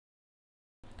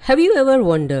Have you ever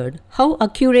wondered how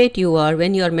accurate you are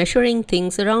when you are measuring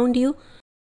things around you?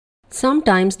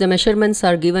 Sometimes the measurements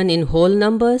are given in whole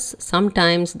numbers,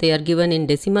 sometimes they are given in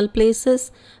decimal places,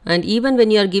 and even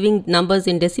when you are giving numbers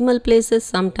in decimal places,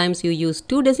 sometimes you use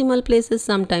 2 decimal places,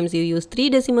 sometimes you use 3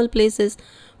 decimal places.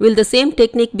 Will the same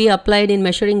technique be applied in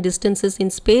measuring distances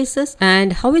in spaces?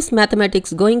 And how is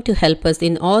mathematics going to help us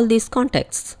in all these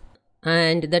contexts?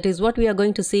 And that is what we are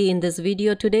going to see in this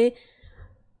video today.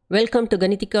 Welcome to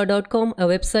Ganitika.com, a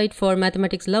website for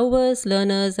mathematics lovers,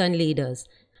 learners and leaders.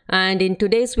 And in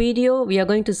today's video, we are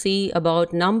going to see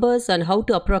about numbers and how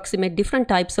to approximate different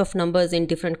types of numbers in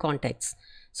different contexts.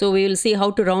 So we will see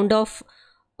how to round off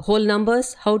whole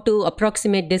numbers, how to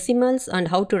approximate decimals, and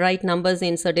how to write numbers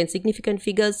in certain significant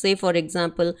figures, say for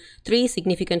example 3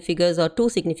 significant figures or 2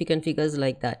 significant figures,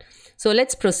 like that. So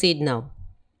let's proceed now.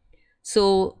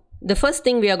 So the first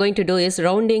thing we are going to do is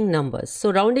rounding numbers.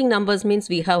 So rounding numbers means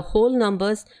we have whole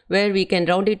numbers where we can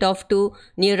round it off to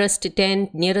nearest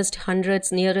 10, nearest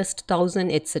hundreds, nearest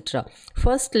 1000, etc.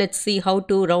 First, let's see how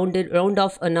to round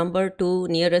off a number to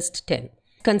nearest 10.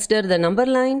 Consider the number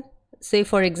line. Say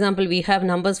for example, we have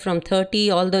numbers from 30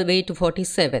 all the way to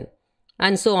 47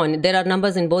 and so on. There are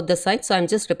numbers in both the sides. So I'm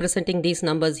just representing these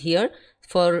numbers here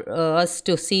for us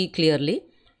to see clearly.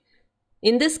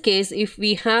 In this case, if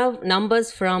we have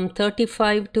numbers from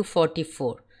 35 to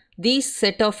 44, these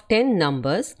set of 10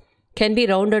 numbers can be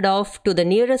rounded off to the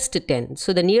nearest 10.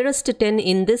 So the nearest 10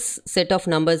 in this set of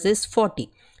numbers is 40.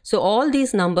 So all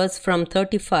these numbers from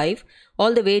 35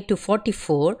 all the way to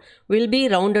 44 will be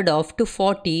rounded off to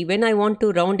 40 when I want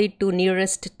to round it to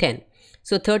nearest 10.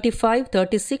 So 35,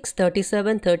 36,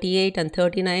 37, 38 and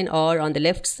 39 are on the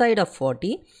left side of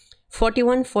 40.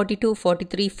 41, 42,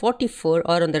 43, 44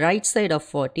 are on the right side of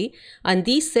 40, and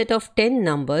these set of 10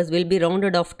 numbers will be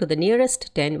rounded off to the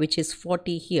nearest 10, which is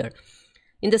 40 here.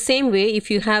 In the same way,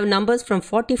 if you have numbers from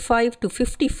 45 to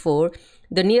 54,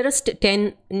 the nearest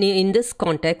 10 in this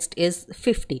context is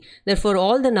 50. Therefore,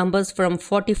 all the numbers from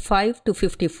 45 to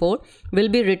 54 will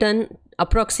be written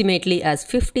approximately as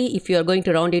 50 if you are going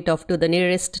to round it off to the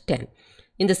nearest 10.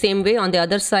 In the same way, on the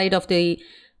other side of the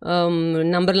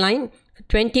number line,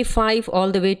 25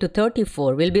 all the way to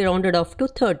 34 will be rounded off to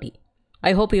 30.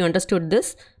 I hope you understood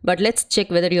this, but let's check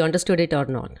whether you understood it or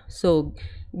not. So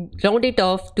round it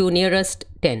off to nearest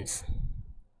tens.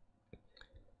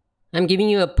 I'm giving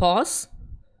you a pause.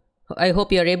 I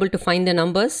hope you are able to find the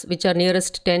numbers which are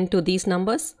nearest 10 to these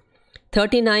numbers.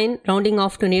 39 rounding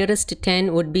off to nearest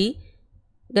 10 would be,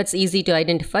 that's easy to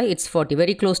identify, it's 40,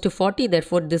 very close to 40,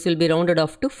 therefore this will be rounded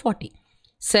off to 40.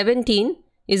 17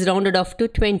 is rounded off to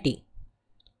 20.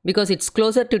 Because it's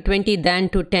closer to 20 than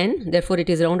to 10, therefore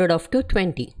it is rounded off to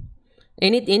 20.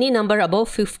 Any number above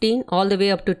 15 all the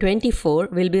way up to 24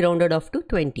 will be rounded off to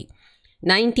 20.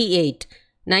 98.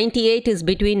 98 is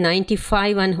between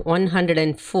 95 and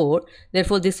 104,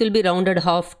 therefore this will be rounded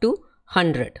off to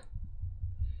 100.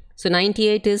 So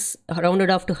 98 is rounded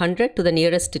off to 100 to the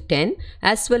nearest 10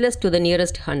 as well as to the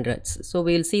nearest hundreds. So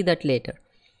we will see that later.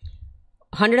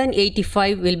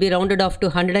 185 will be rounded off to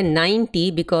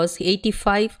 190 because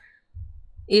 85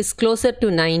 is closer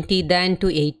to 90 than to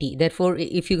 80. Therefore,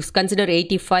 if you consider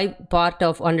 85 part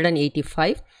of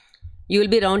 185, you will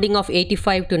be rounding off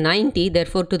 85 to 90.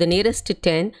 Therefore, to the nearest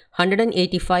 10,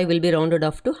 185 will be rounded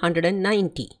off to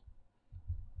 190.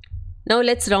 Now,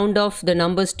 let's round off the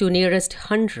numbers to nearest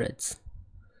hundreds.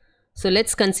 So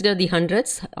let's consider the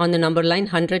hundreds on the number line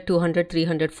 100, 200,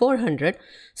 300, 400.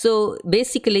 So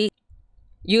basically,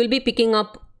 you will be picking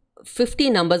up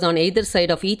 50 numbers on either side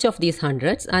of each of these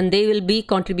hundreds and they will be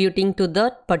contributing to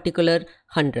that particular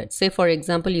hundred. Say for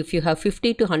example, if you have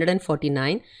 50 to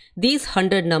 149, these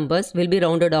 100 numbers will be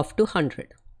rounded off to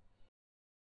 100.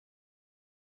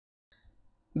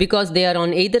 Because they are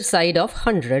on either side of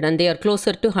 100 and they are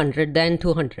closer to 100 than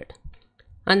 200.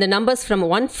 And the numbers from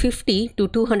 150 to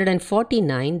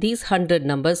 249, these 100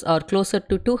 numbers are closer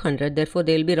to 200, therefore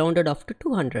they will be rounded off to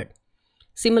 200.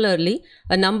 Similarly,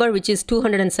 a number which is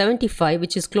 275,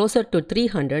 which is closer to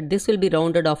 300, this will be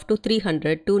rounded off to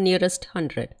 300 to nearest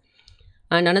 100.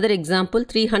 And another example,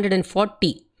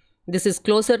 340. This is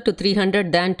closer to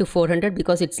 300 than to 400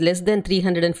 because it's less than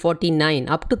 349.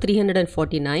 Up to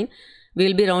 349, we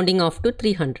will be rounding off to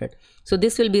 300. So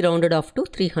this will be rounded off to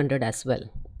 300 as well.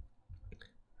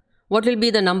 What will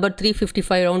be the number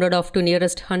 355 rounded off to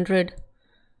nearest 100?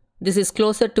 This is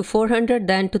closer to 400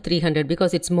 than to 300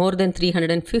 because it's more than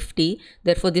 350.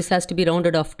 Therefore, this has to be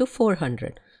rounded off to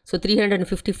 400. So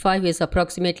 355 is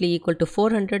approximately equal to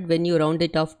 400 when you round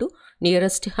it off to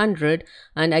nearest 100.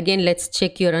 And again, let's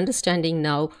check your understanding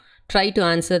now. try to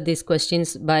answer these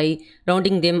questions by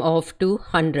rounding them off to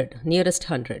 100, nearest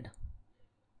 100.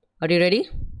 Are you ready?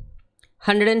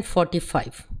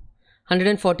 145.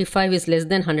 145 is less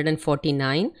than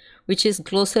 149, which is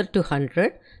closer to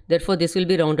 100. Therefore, this will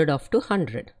be rounded off to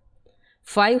 100.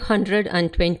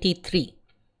 523.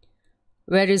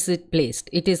 Where is it placed?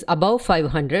 It is above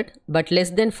 500 but less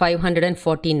than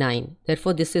 549.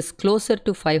 Therefore, this is closer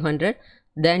to 500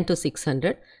 than to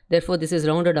 600. Therefore, this is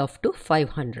rounded off to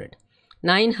 500.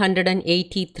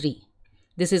 983.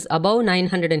 This is above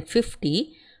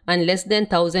 950 and less than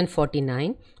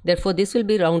 1049. Therefore, this will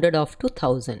be rounded off to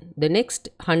 1000. The next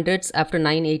hundreds after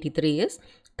 983 is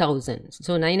 1000.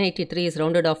 So, 983 is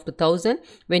rounded off to 1000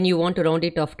 when you want to round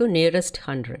it off to nearest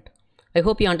 100. I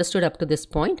hope you understood up to this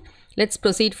point. Let's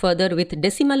proceed further with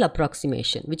decimal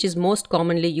approximation, which is most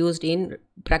commonly used in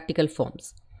practical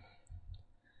forms.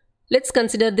 Let's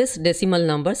consider this decimal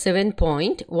number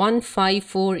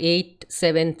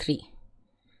 7.154873.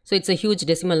 So it's a huge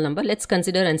decimal number. Let's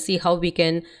consider and see how we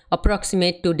can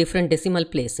approximate to different decimal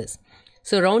places.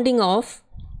 So rounding off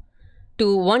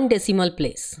to one decimal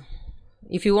place.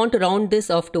 If you want to round this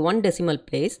off to one decimal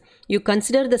place, you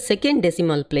consider the second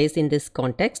decimal place in this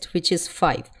context, which is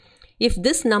 5. If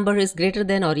this number is greater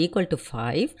than or equal to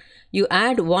 5, you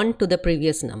add 1 to the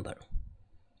previous number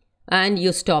and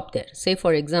you stop there. Say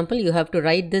for example, you have to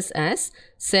write this as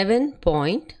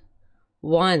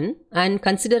 7.1 and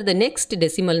consider the next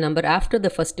decimal number after the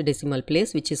first decimal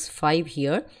place, which is 5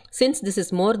 here. Since this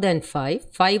is more than 5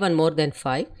 and more than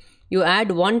 5, you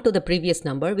add 1 to the previous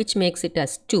number, which makes it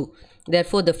as 2.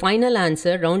 Therefore, the final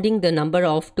answer rounding the number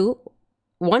off to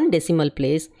one decimal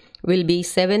place will be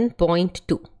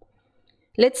 7.2.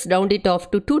 Let's round it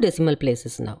off to 2 decimal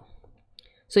places now.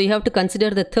 So you have to consider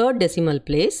the third decimal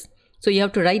place. So you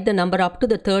have to write the number up to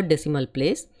the third decimal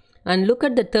place and look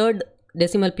at the third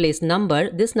decimal place number.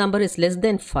 This number is less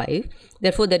than 5.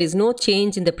 Therefore, there is no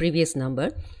change in the previous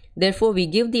number. Therefore, we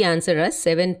give the answer as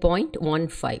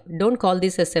 7.15. Don't call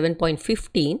this as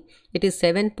 7.15. It is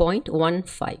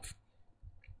 7.15.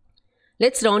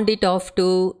 Let's round it off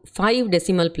to 5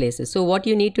 decimal places. So what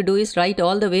you need to do is write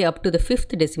all the way up to the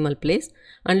 5th decimal place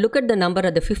and look at the number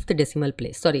at the 5th decimal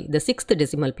place. Sorry, the 6th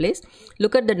decimal place.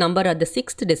 Look at the number at the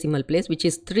 6th decimal place, which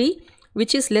is 3,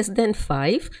 which is less than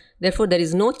 5. Therefore, there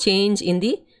is no change in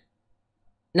the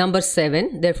number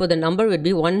 7. Therefore, the number would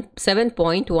be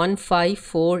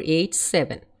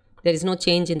 7.15487. There is no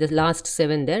change in the last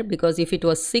 7 there, because if it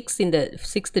was 6 in the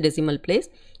 6th decimal place,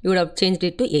 you would have changed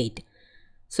it to 8.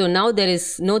 So now there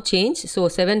is no change. So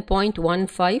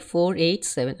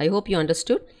 7.15487. I hope you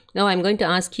understood. Now I am going to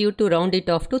ask you to round it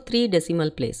off to 3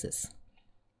 decimal places.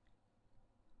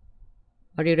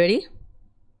 Are you ready?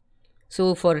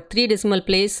 So for 3 decimal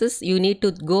places, you need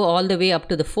to go all the way up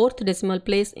to the 4th decimal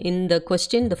place. In the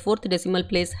question, the 4th decimal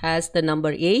place has the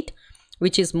number 8,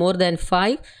 which is more than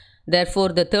 5. Therefore,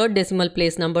 the 3rd decimal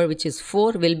place number, which is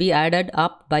 4, will be added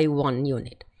up by 1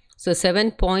 unit. So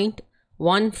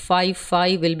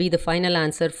 7.155 will be the final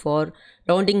answer for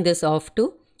rounding this off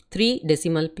to 3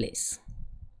 decimal place.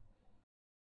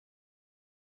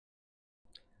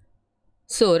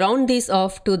 So round these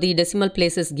off to the decimal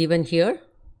places given here.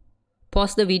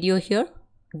 Pause the video here,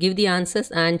 give the answers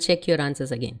and check your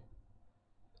answers again.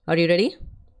 Are you ready?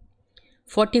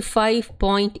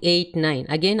 45.89.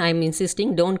 Again, I am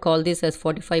insisting, don't call this as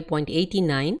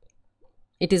 45.89.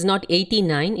 It is not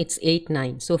 89, it's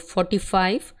 89. So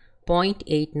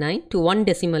 45.89 to 1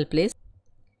 decimal place.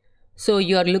 So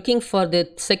you are looking for the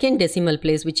second decimal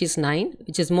place, which is 9,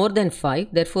 which is more than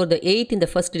 5. Therefore, the 8 in the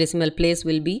first decimal place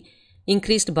will be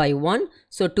increased by 1.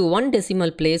 So to 1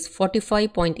 decimal place,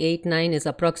 45.89 is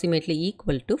approximately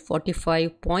equal to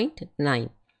 45.9.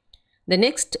 The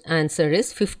next answer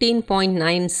is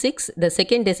 15.96. The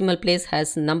second decimal place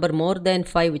has number more than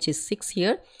 5, which is 6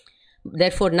 here.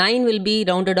 Therefore, 9 will be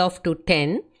rounded off to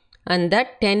 10 and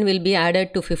that 10 will be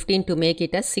added to 15 to make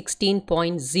it as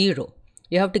 16.0.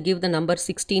 You have to give the number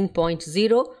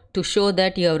 16.0 to show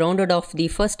that you have rounded off the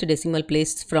first decimal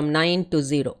place from 9 to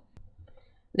 0.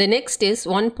 The next is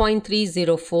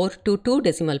 1.304 to 2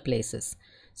 decimal places.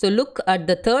 So look at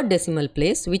the third decimal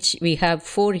place, which we have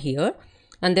 4 here,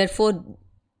 and therefore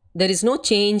there is no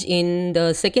change in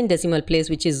the second decimal place,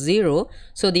 which is 0.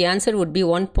 So the answer would be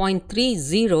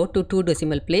 1.30 to 2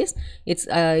 decimal place. It's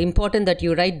important that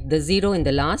you write the 0 in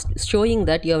the last, showing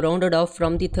that you have rounded off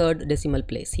from the third decimal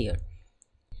place here.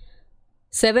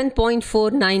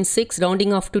 7.496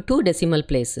 rounding off to 2 decimal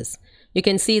places. You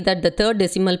can see that the third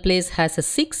decimal place has a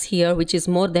 6 here, which is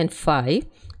more than 5.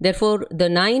 Therefore, the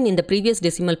 9 in the previous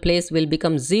decimal place will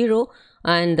become 0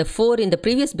 and the 4 in the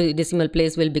previous decimal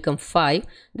place will become 5.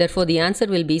 Therefore, the answer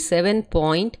will be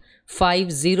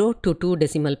 7.5022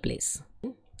 decimal place.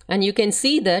 And you can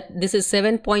see that this is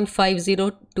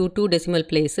 7.5022 decimal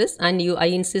places, and I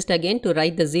insist again to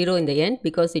write the 0 in the end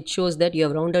because it shows that you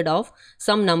have rounded off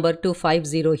some number to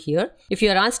 50 here. If you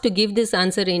are asked to give this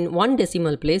answer in one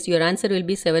decimal place, your answer will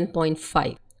be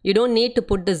 7.5. You don't need to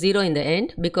put the 0 in the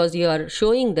end because you are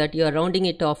showing that you are rounding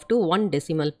it off to one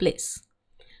decimal place.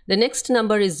 The next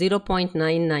number is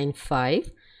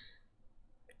 0.995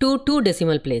 to 2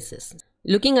 decimal places.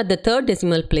 Looking at the third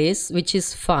decimal place, which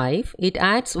is 5, it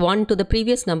adds 1 to the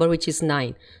previous number, which is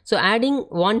 9. So adding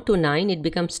 1 to 9, it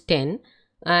becomes 10,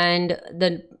 and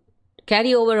the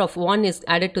carryover of 1 is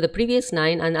added to the previous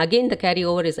 9, and again the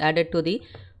carryover is added to the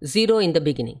 0 in the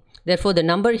beginning. Therefore, the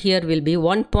number here will be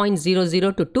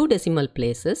 1.00 to 2 decimal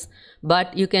places,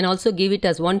 but you can also give it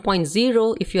as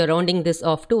 1.0 if you are rounding this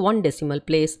off to 1 decimal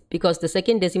place because the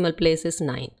second decimal place is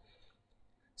 9.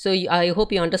 So I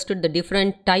hope you understood the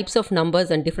different types of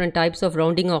numbers and different types of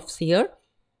rounding offs here.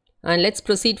 And let's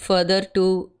proceed further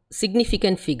to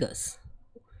significant figures.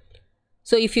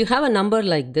 So if you have a number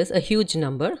like this, a huge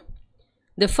number,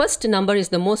 the first number is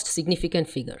the most significant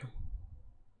figure,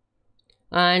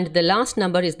 and the last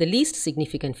number is the least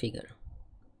significant figure.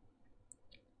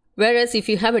 Whereas if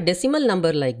you have a decimal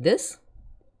number like this,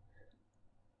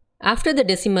 after the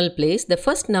decimal place, the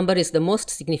first number is the most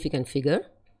significant figure,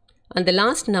 and the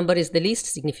last number is the least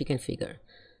significant figure.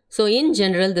 So in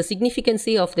general, the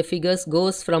significancy of the figures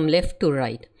goes from left to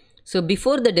right. So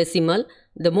before the decimal,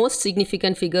 the most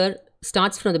significant figure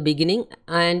starts from the beginning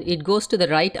and it goes to the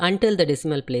right until the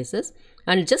decimal places.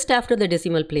 And just after the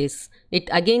decimal place, it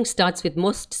again starts with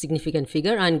most significant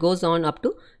figure and goes on up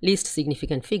to least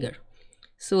significant figure.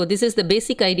 So this is the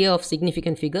basic idea of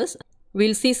significant figures.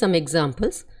 We'll see some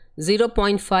examples.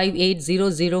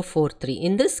 0.580043.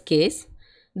 In this case,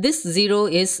 this 0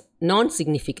 is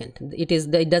non-significant. It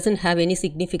doesn't have any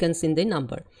significance in the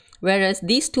number. Whereas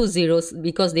these two zeros,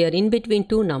 because they are in between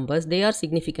two numbers, they are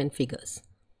significant figures.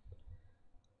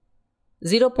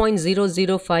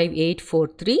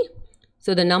 0.005843.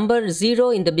 So the number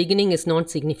 0 in the beginning is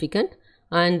non-significant,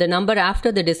 and the number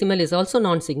after the decimal is also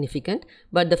non-significant,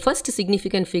 but the first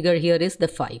significant figure here is the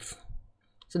 5.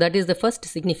 So that is the first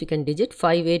significant digit,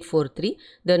 5843.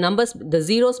 The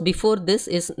zeros before this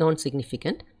is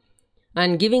non-significant.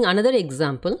 And giving another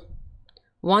example,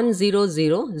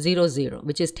 10000,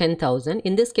 which is 10,000.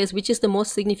 In this case, which is the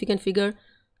most significant figure?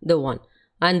 The 1.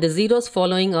 And the zeros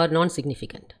following are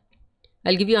non-significant.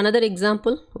 I'll give you another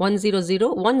example,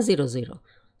 100,100.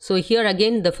 So here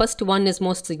again, the first one is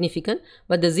most significant,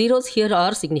 but the zeros here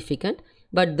are significant,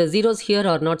 but the zeros here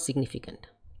are not significant.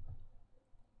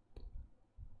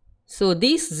 So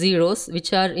these zeros,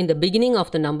 which are in the beginning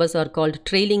of the numbers, are called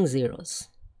trailing zeros.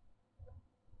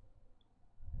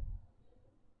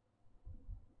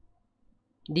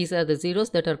 These are the zeros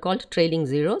that are called trailing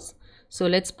zeros. So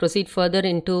let's proceed further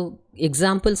into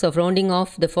examples of rounding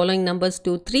off the following numbers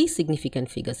to 3 significant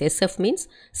figures. SF means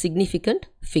significant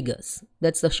figures.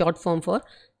 That's the short form for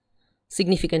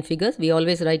significant figures. We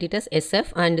always write it as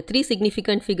SF, and 3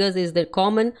 significant figures is the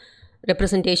common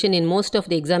representation in most of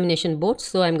the examination boards.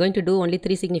 So I'm going to do only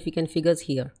 3 significant figures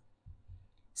here.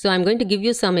 So I'm going to give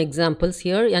you some examples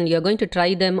here, and you're going to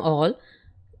try them all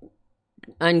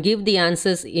and give the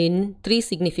answers in 3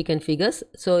 significant figures.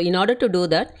 So in order to do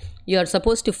that, you are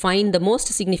supposed to find the most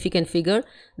significant figure,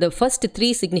 the first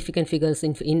 3 significant figures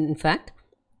in fact,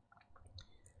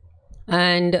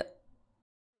 and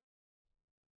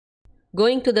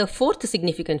going to the 4th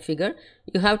significant figure,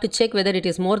 you have to check whether it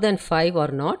is more than 5 or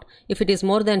not. If it is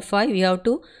more than 5, you have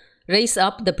to raise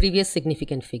up the previous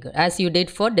significant figure as you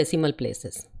did for decimal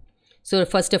places. So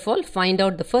first of all, find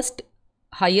out the first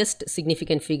highest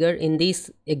significant figure in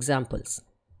these examples.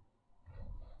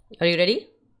 Are you ready?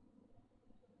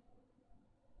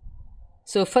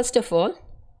 So first of all,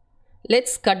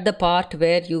 let's cut the part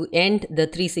where you end the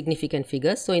 3 significant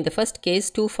figures. So in the first case,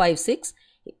 256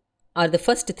 are the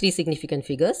first 3 significant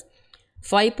figures,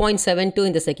 5.72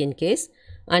 in the second case,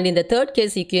 and in the third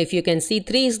case, if you can see,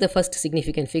 3 is the first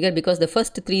significant figure because the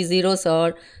first 3 zeros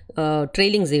are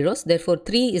trailing zeros. Therefore,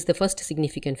 3 is the first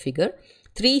significant figure.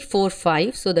 3, 4,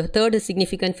 5. So the third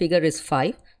significant figure is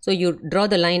 5. So you draw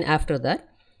the line after that.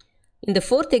 In the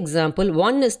 4th example,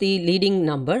 1 is the leading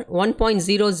number,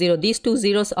 1.00. These 2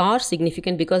 zeros are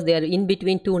significant because they are in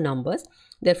between 2 numbers.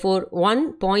 Therefore,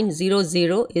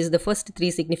 1.00 is the first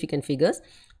 3 significant figures.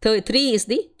 3 is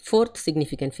the 4th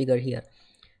significant figure here.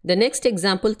 The next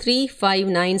example, 3, 5,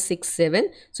 9, 6,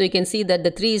 7. So you can see that the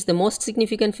 3 is the most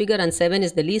significant figure and 7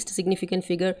 is the least significant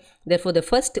figure. Therefore, the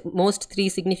first most 3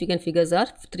 significant figures are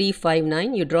 3, 5,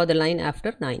 9. You draw the line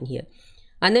after 9 here.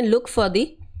 And then look for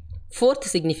the fourth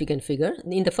significant figure.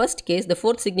 In the first case, the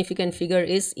fourth significant figure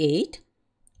is 8.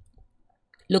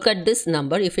 Look at this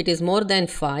number. If it is more than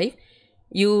 5,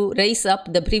 you raise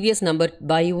up the previous number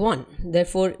by 1.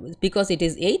 Therefore, because it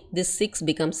is 8, this 6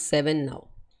 becomes 7 now.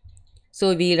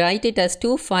 So we write it as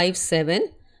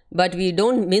 257, but we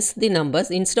don't miss the numbers.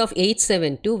 Instead of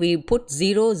 872, we put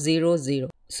 000.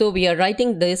 So we are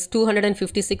writing this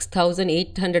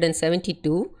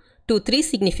 256,872 to 3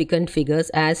 significant figures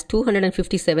as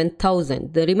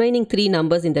 257,000. The remaining 3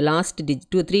 numbers in the last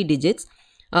 3 digits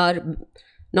are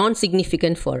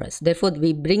non-significant for us. Therefore,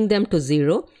 we bring them to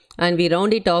 0 and we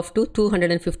round it off to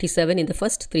 257 in the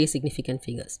first 3 significant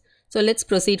figures. So let's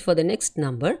proceed for the next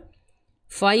number.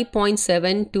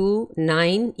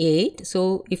 5.7298.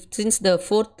 So since the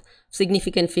fourth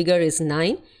significant figure is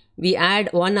 9, we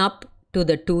add 1 up to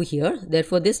the 2 here.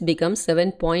 Therefore, this becomes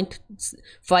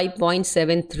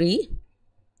 5.73.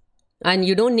 And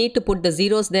you don't need to put the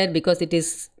zeros there because it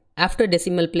is after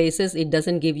decimal places, it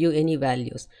doesn't give you any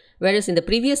values. Whereas in the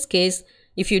previous case,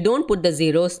 if you don't put the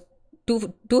zeros,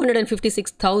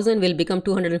 256,000 will become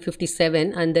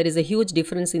 257 and there is a huge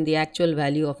difference in the actual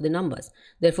value of the numbers.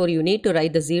 Therefore, you need to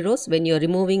write the zeros when you are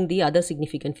removing the other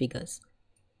significant figures.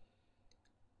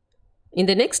 In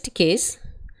the next case,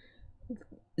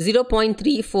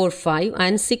 0.345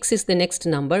 and 6 is the next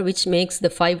number, which makes the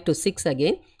 5 to 6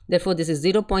 again. Therefore, this is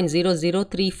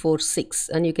 0.00346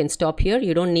 and you can stop here.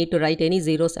 You don't need to write any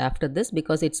zeros after this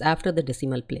because it's after the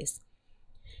decimal place.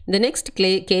 In the next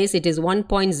case, it is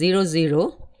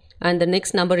 1.00 and the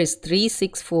next number is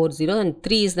 3640 and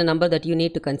 3 is the number that you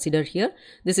need to consider here.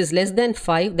 This is less than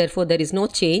 5, therefore there is no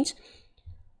change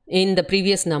in the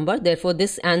previous number. Therefore,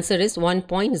 this answer is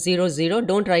 1.00.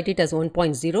 Don't write it as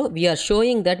 1.0. We are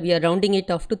showing that we are rounding it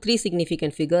off to 3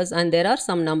 significant figures and there are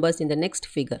some numbers in the next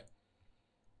figure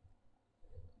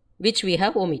which we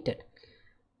have omitted.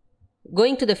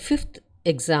 Going to the fifth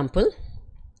example,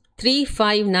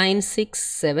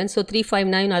 35967. So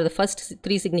 359 are the first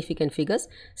 3 significant figures,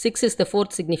 6 is the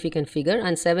fourth significant figure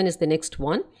and 7 is the next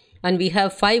one, and we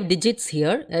have 5 digits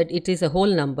here. It is a whole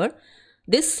number.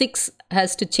 This 6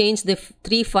 has to change the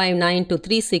 359 to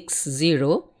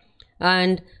 360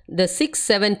 and the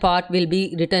 6-7 part will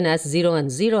be written as 0 and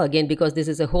 0 again because this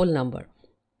is a whole number.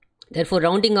 Therefore,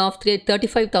 rounding off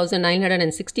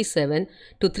 35,967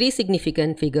 to 3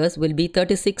 significant figures will be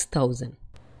 36,000.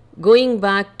 Going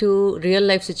back to real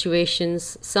life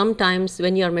situations, sometimes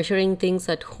when you are measuring things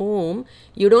at home,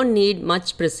 you don't need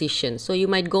much precision. So you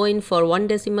might go in for 1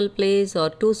 decimal place or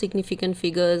 2 significant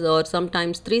figures or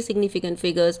sometimes 3 significant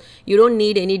figures. You don't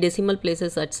need any decimal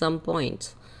places at some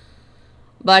points.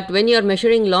 But when you are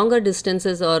measuring longer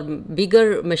distances or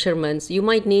bigger measurements, you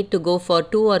might need to go for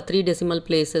 2 or 3 decimal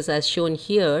places as shown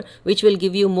here, which will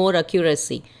give you more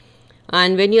accuracy.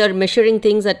 And when you are measuring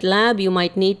things at lab, you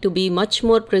might need to be much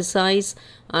more precise.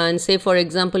 And say, for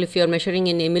example, if you are measuring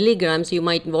in milligrams, you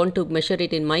might want to measure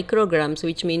it in micrograms,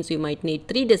 which means you might need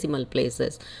 3 decimal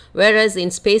places. Whereas in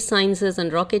space sciences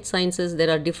and rocket sciences, there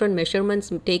are different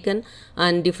measurements taken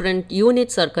and different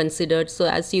units are considered. So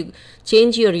as you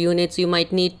change your units, you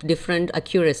might need different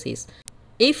accuracies.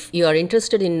 If you are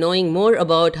interested in knowing more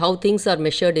about how things are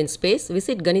measured in space,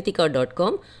 visit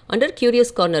Ganitika.com. Under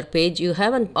Curious Corner page, you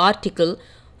have an article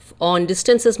on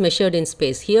distances measured in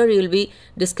space. Here you will be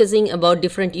discussing about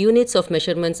different units of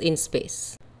measurements in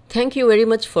space. Thank you very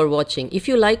much for watching. If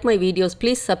you like my videos,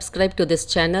 please subscribe to this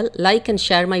channel, like and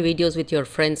share my videos with your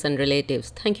friends and relatives.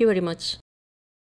 Thank you very much.